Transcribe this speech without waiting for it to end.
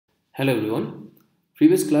Hello everyone.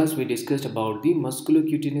 Previous class we discussed about the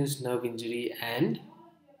musculocutaneous nerve injury and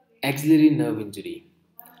axillary nerve injury.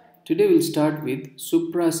 Today we'll start with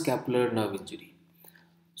suprascapular nerve injury.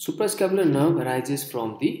 Suprascapular nerve arises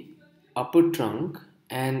from the upper trunk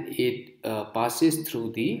and it passes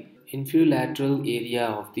through the inferior area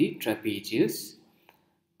of the trapezius,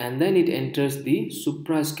 and then it enters the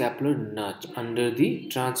suprascapular notch under the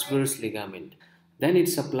transverse ligament. Then it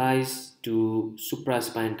supplies to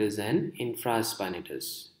supraspinatus and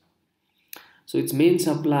infraspinatus. So its main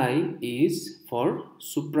supply is for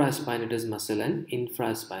supraspinatus muscle and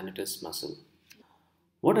infraspinatus muscle.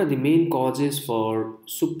 What are the main causes for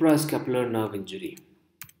suprascapular nerve injury?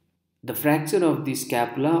 The fracture of the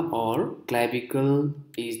scapula or clavicle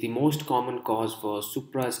is the most common cause for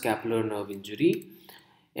suprascapular nerve injury.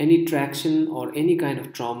 Any traction or any kind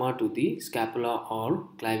of trauma to the scapula or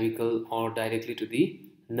clavicle or directly to the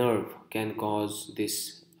nerve can cause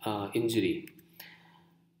this injury.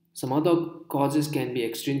 Some other causes can be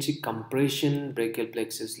extrinsic compression, brachial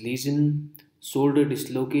plexus lesion, shoulder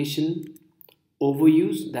dislocation,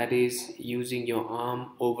 overuse, that is using your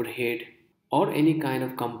arm overhead, or any kind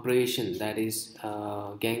of compression, that is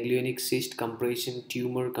ganglionic cyst compression,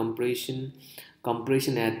 tumor compression,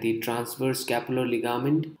 compression at the transverse scapular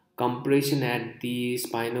ligament, compression at the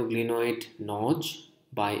spinoglenoid notch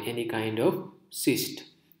by any kind of cyst.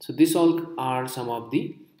 So these all are some of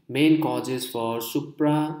the main causes for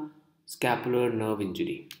suprascapular nerve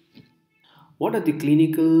injury. What are the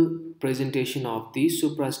clinical presentation of the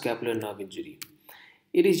suprascapular nerve injury?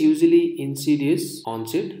 It is usually insidious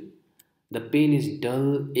onset. The pain is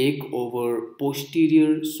dull ache over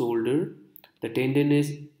posterior shoulder. The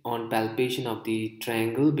tenderness on palpation of the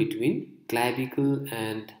triangle between clavicle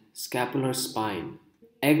and scapular spine.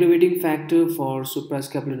 Aggravating factor for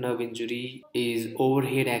suprascapular nerve injury is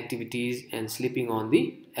overhead activities and sleeping on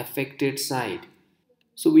the affected side.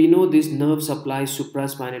 So we know this nerve supplies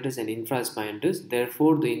supraspinatus and infraspinatus.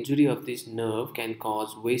 Therefore, the injury of this nerve can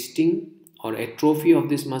cause wasting or atrophy of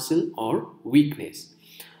this muscle or weakness.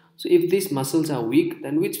 So if these muscles are weak,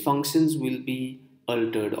 then which functions will be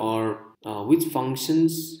altered or which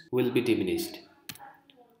functions will be diminished?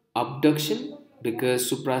 Abduction,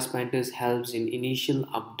 because supraspinatus helps in initial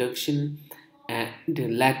abduction, and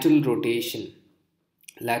lateral rotation.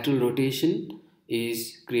 Lateral rotation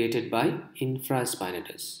is created by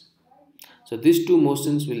infraspinatus. So these two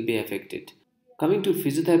motions will be affected. Coming to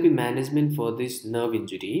physiotherapy management for this nerve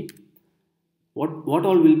injury, what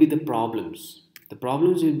all will be the problems? The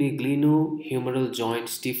problems will be glenohumeral joint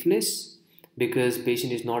stiffness, because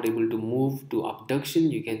patient is not able to move to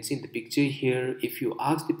abduction. You can see in the picture here, if you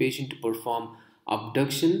ask the patient to perform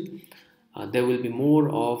abduction, there will be more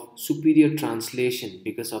of superior translation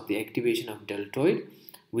because of the activation of deltoid,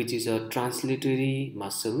 which is a translatory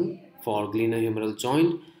muscle for glenohumeral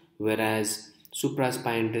joint, whereas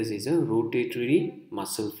supraspinatus is a rotatory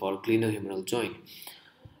muscle for glenohumeral joint.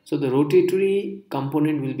 So the rotatory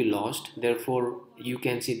component will be lost. Therefore, you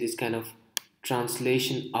can see this kind of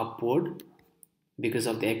translation upward because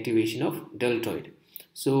of the activation of deltoid.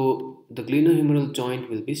 So the glenohumeral joint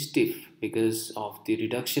will be stiff because of the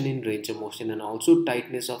reduction in range of motion and also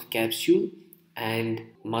tightness of capsule and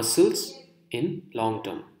muscles in long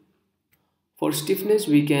term. For stiffness,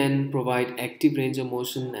 we can provide active range of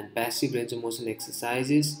motion and passive range of motion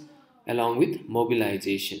exercises along with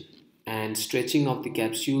mobilization and stretching of the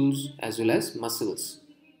capsules as well as muscles.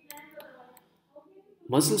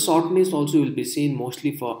 Muscle shortness also will be seen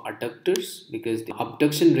mostly for adductors because the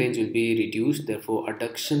abduction range will be reduced. Therefore,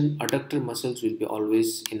 adductor muscles will be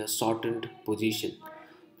always in a shortened position.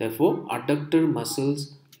 Therefore, adductor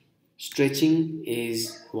muscles stretching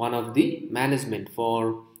is one of the management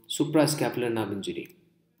for suprascapular nerve injury.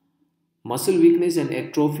 Muscle weakness and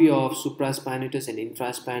atrophy of supraspinatus and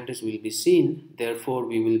infraspinatus will be seen. Therefore,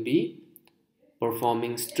 we will be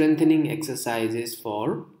performing strengthening exercises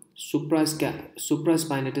for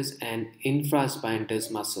supraspinatus and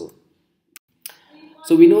infraspinatus muscle.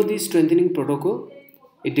 So we know this strengthening protocol.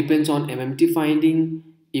 It depends on MMT finding.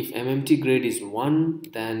 If MMT grade is 1,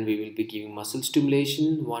 then we will be giving muscle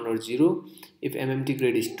stimulation 1 or 0. If MMT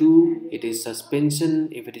grade is 2, it is suspension.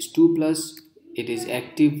 If it is 2 plus, it is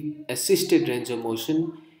active assisted range of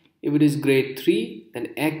motion. If it is grade 3,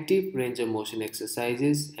 then active range of motion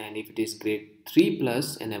exercises, and if it is grade 3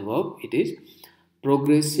 plus and above, it is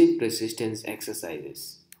progressive resistance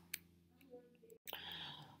exercises.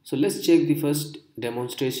 So let's check the first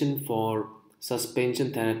demonstration for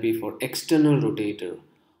suspension therapy for external rotator.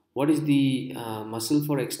 What is the muscle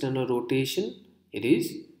for external rotation? It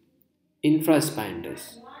is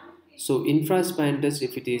infraspinatus. So infraspinatus,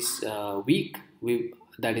 if it is weak,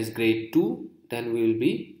 that is grade 2, then we will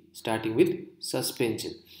be starting with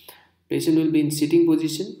suspension. Patient will be in sitting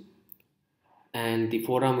position and the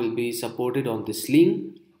forearm will be supported on the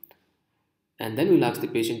sling, and then we'll ask the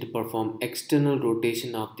patient to perform external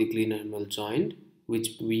rotation of the glenohumeral joint,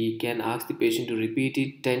 which we can ask the patient to repeat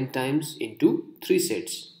it 10 times into 3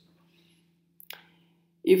 sets.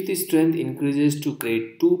 If the strength increases to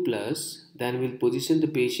grade 2 plus, then we'll position the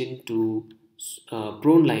patient to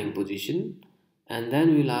prone lying position, and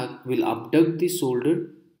then we'll abduct the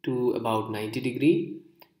shoulder to about 90°.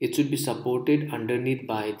 It should be supported underneath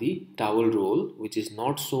by the towel roll, which is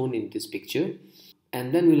not shown in this picture.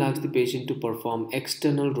 And then we'll ask the patient to perform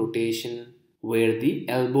external rotation where the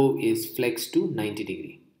elbow is flexed to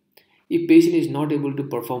 90°. If patient is not able to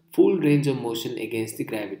perform full range of motion against the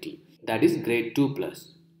gravity, that is grade 2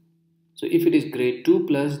 plus. So if it is grade 2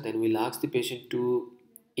 plus, then we'll ask the patient to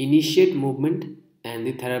initiate movement and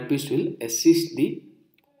the therapist will assist the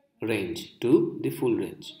range to the full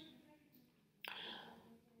range.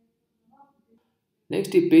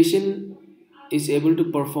 Next, if patient is able to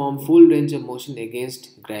perform full range of motion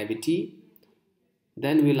against gravity,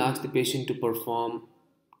 then we'll ask the patient to perform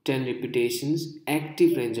 10 repetitions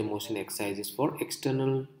active range of motion exercises for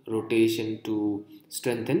external rotation to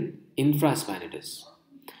strengthen infraspinatus.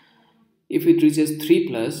 If it reaches 3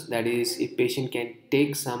 plus, that is if patient can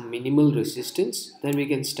take some minimal resistance, then we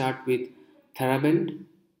can start with TheraBand,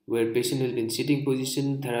 where patient will be in sitting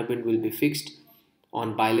position. TheraBand will be fixed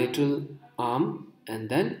on bilateral arm, and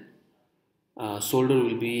then shoulder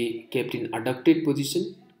will be kept in adducted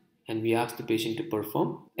position, and we ask the patient to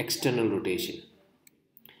perform external rotation.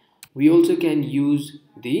 We also can use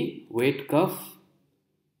the weight cuff.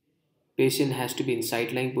 Patient has to be in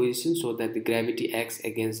side lying position so that the gravity acts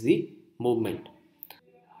against the movement.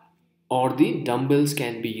 Or the dumbbells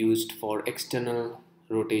can be used for external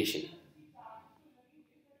rotation.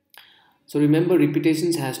 So remember,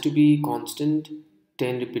 repetitions has to be constant,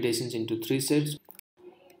 10 repetitions into 3 sets.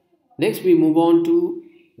 Next, we move on to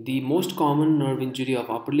the most common nerve injury of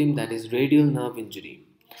upper limb, that is radial nerve injury.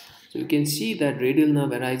 So you can see that radial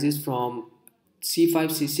nerve arises from C5,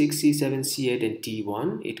 C6, C7, C8 and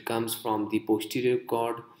T1. It comes from the posterior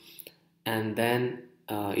cord, and then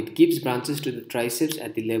it gives branches to the triceps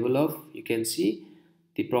at the level of, you can see,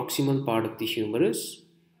 the proximal part of the humerus.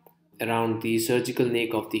 Around the surgical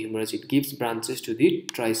neck of the humerus, it gives branches to the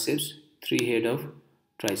triceps, 3 head of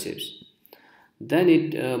triceps. Then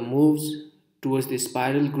it moves towards the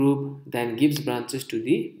spiral groove, then gives branches to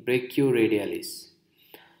the brachioradialis.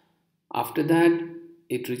 After that,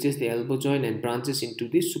 it reaches the elbow joint and branches into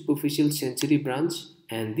the superficial sensory branch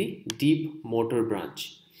and the deep motor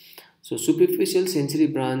branch. So superficial sensory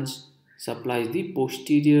branch supplies the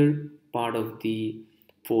posterior part of the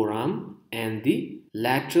forearm and the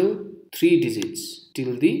lateral 3 digits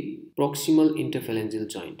till the proximal interphalangeal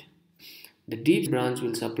joint. The deep branch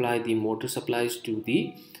will supply the motor supplies to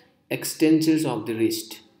the extensors of the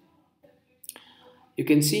wrist. You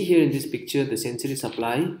can see here in this picture the sensory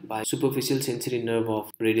supply by superficial sensory nerve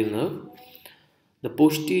of radial nerve. The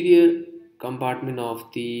posterior compartment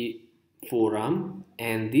of the forearm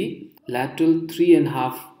and the lateral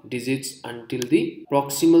 3.5 digits until the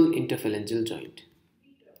proximal interphalangeal joint.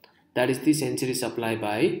 That is the sensory supply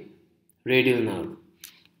by radial nerve.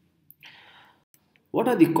 What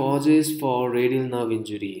are the causes for radial nerve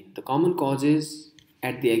injury? The common causes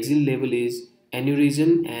at the axial level is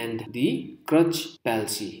aneurysm and the crutch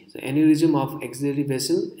palsy. So aneurysm of axillary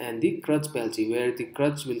vessel and the crutch palsy, where the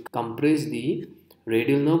crutch will compress the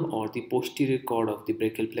radial nerve or the posterior cord of the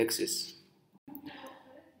brachial plexus.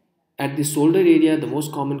 At the shoulder area, the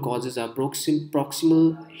most common causes are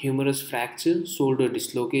proximal humerus fracture, shoulder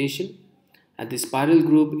dislocation. At the spiral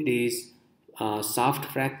group, it is shaft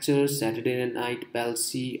fracture, Saturday night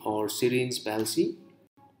palsy or Syrinx palsy.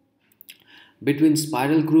 Between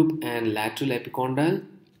spiral group and lateral epicondyle,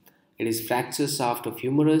 it is fracture shaft of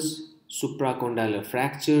humerus, supracondylar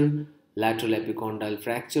fracture, lateral epicondyle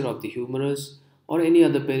fracture of the humerus, or any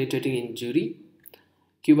other penetrating injury.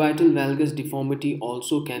 Cubital valgus deformity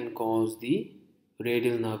also can cause the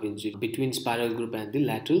radial nerve injury between spiral group and the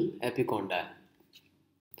lateral epicondyle.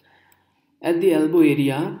 At the elbow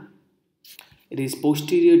area, it is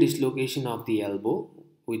posterior dislocation of the elbow,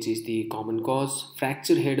 which is the common cause.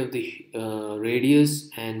 Fracture head of the radius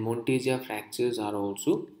and Monteggia fractures are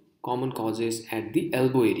also common causes at the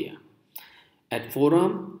elbow area. At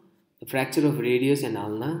forearm, the fracture of radius and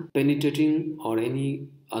ulnar, penetrating or any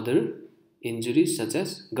other injuries such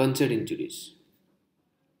as gunshot injuries.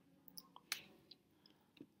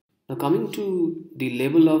 Now coming to the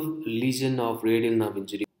level of lesion of radial nerve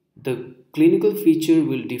injury. The clinical feature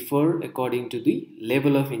will differ according to the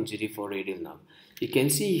level of injury for radial nerve. You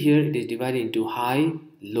can see here it is divided into high,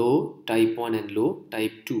 low, type 1 and low,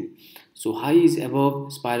 type 2. So high is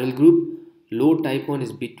above spiral group, low type 1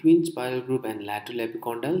 is between spiral group and lateral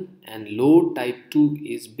epicondyle, and low type 2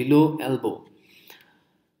 is below elbow.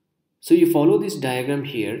 So you follow this diagram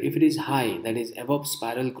here. If it is high, that is above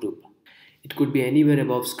spiral group, it could be anywhere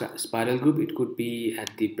above spiral group. It could be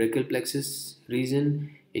at the brachial plexus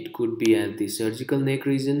region. It could be at the surgical neck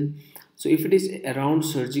region. So if it is around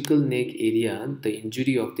surgical neck area, the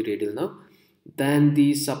injury of the radial nerve, then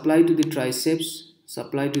the supply to the triceps,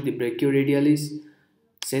 supply to the brachioradialis,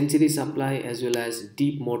 sensory supply as well as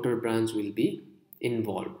deep motor branch will be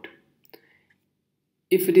involved.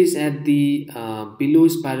 If it is at the below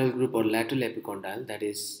spiral group or lateral epicondyle, that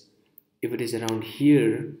is, if it is around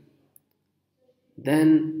here,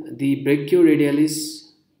 then the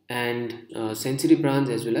brachioradialis and sensory branch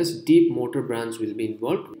as well as deep motor branch will be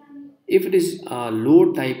involved. If it is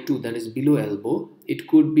low type 2, that is below elbow, it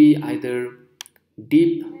could be either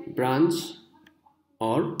deep branch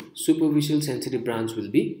or superficial sensory branch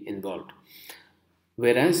will be involved,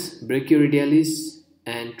 whereas brachioradialis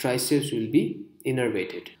and triceps will be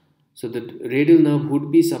innervated. So the radial nerve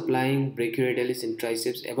would be supplying brachioradialis and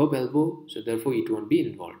triceps above elbow, so therefore it won't be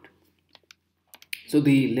involved. So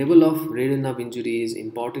the level of radial nerve injury is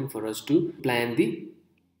important for us to plan the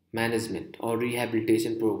management or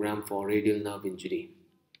rehabilitation program for radial nerve injury.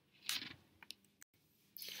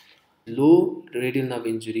 Low radial nerve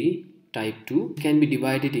injury type 2 can be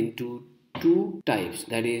divided into two types,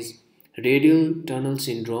 that is radial tunnel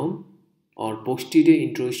syndrome or posterior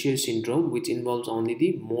introitious syndrome, which involves only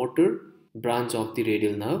the motor branch of the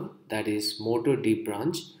radial nerve, that is motor deep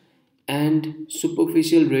branch, and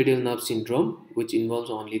superficial radial nerve syndrome, which involves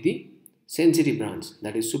only the sensory branch,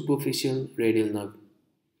 that is superficial radial nerve.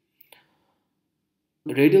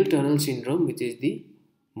 Radial tunnel syndrome, which is the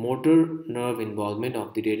motor nerve involvement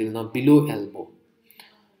of the radial nerve below elbow.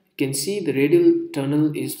 You can see the radial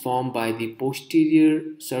tunnel is formed by the posterior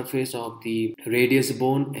surface of the radius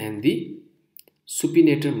bone and the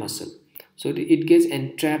supinator muscle. So it gets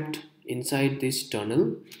entrapped inside this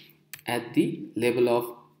tunnel at the level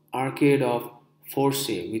of arcade of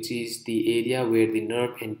forceps, which is the area where the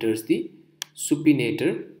nerve enters the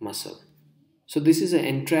supinator muscle. So this is an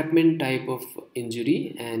entrapment type of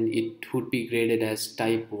injury and it would be graded as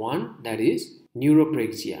type 1, that is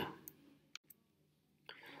neuropraxia.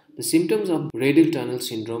 The symptoms of radial tunnel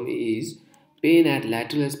syndrome is pain at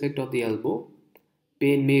lateral aspect of the elbow.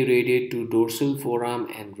 Pain may radiate to dorsal forearm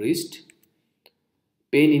and wrist.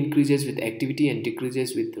 Pain increases with activity and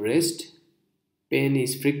decreases with rest. Pain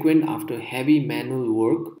is frequent after heavy manual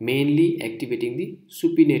work, mainly activating the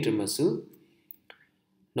supinator muscle.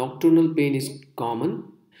 Nocturnal pain is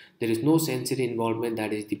common. There is no sensory involvement,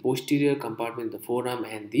 that is the posterior compartment, the forearm,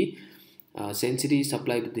 and the sensory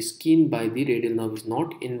supply to the skin by the radial nerve is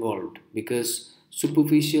not involved because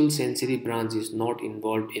superficial sensory branch is not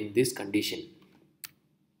involved in this condition.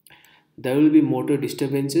 There will be motor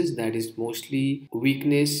disturbances, that is mostly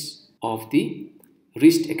weakness of the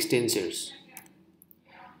wrist extensors.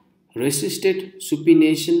 Resisted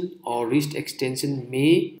supination or wrist extension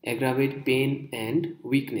may aggravate pain and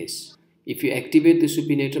weakness. If you activate the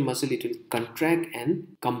supinator muscle, it will contract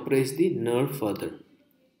and compress the nerve further.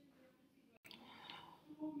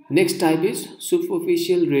 Next type is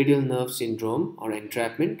superficial radial nerve syndrome or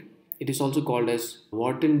entrapment. It is also called as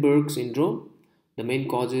Wartenberg syndrome. The main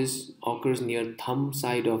causes occurs near thumb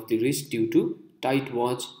side of the wrist due to tight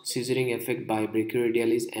watch, scissoring effect by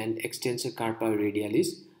brachioradialis and extensor carpi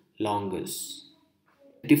radialis longus.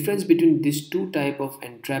 The difference between these two type of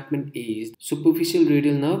entrapment is superficial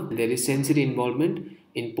radial nerve, there is sensory involvement.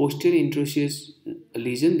 In posterior introitious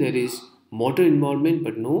lesion, there is motor involvement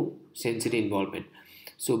but no sensory involvement.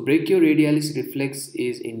 So brachioradialis reflex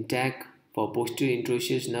is intact for posterior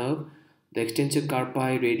introitious nerve. The extensor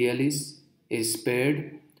carpi radialis is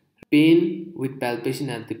spared. Pain with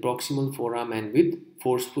palpation at the proximal forearm and with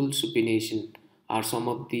forceful supination are some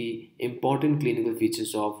of the important clinical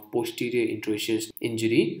features of posterior introitious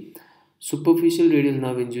injury. Superficial radial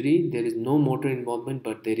nerve injury, there is no motor involvement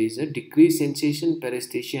but there is a decreased sensation,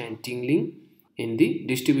 paresthesia and tingling in the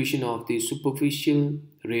distribution of the superficial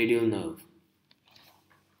radial nerve.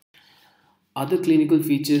 Other clinical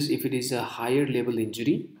features, if it is a higher level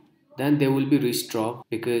injury, then there will be wrist drop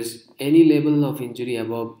because any level of injury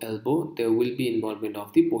above elbow, there will be involvement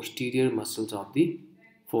of the posterior muscles of the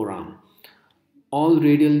forearm. All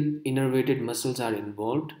radial innervated muscles are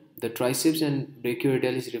involved. The triceps and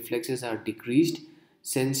brachioradialis reflexes are decreased.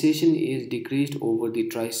 Sensation is decreased over the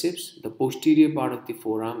triceps, the posterior part of the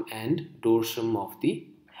forearm, and dorsum of the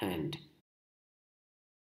hand.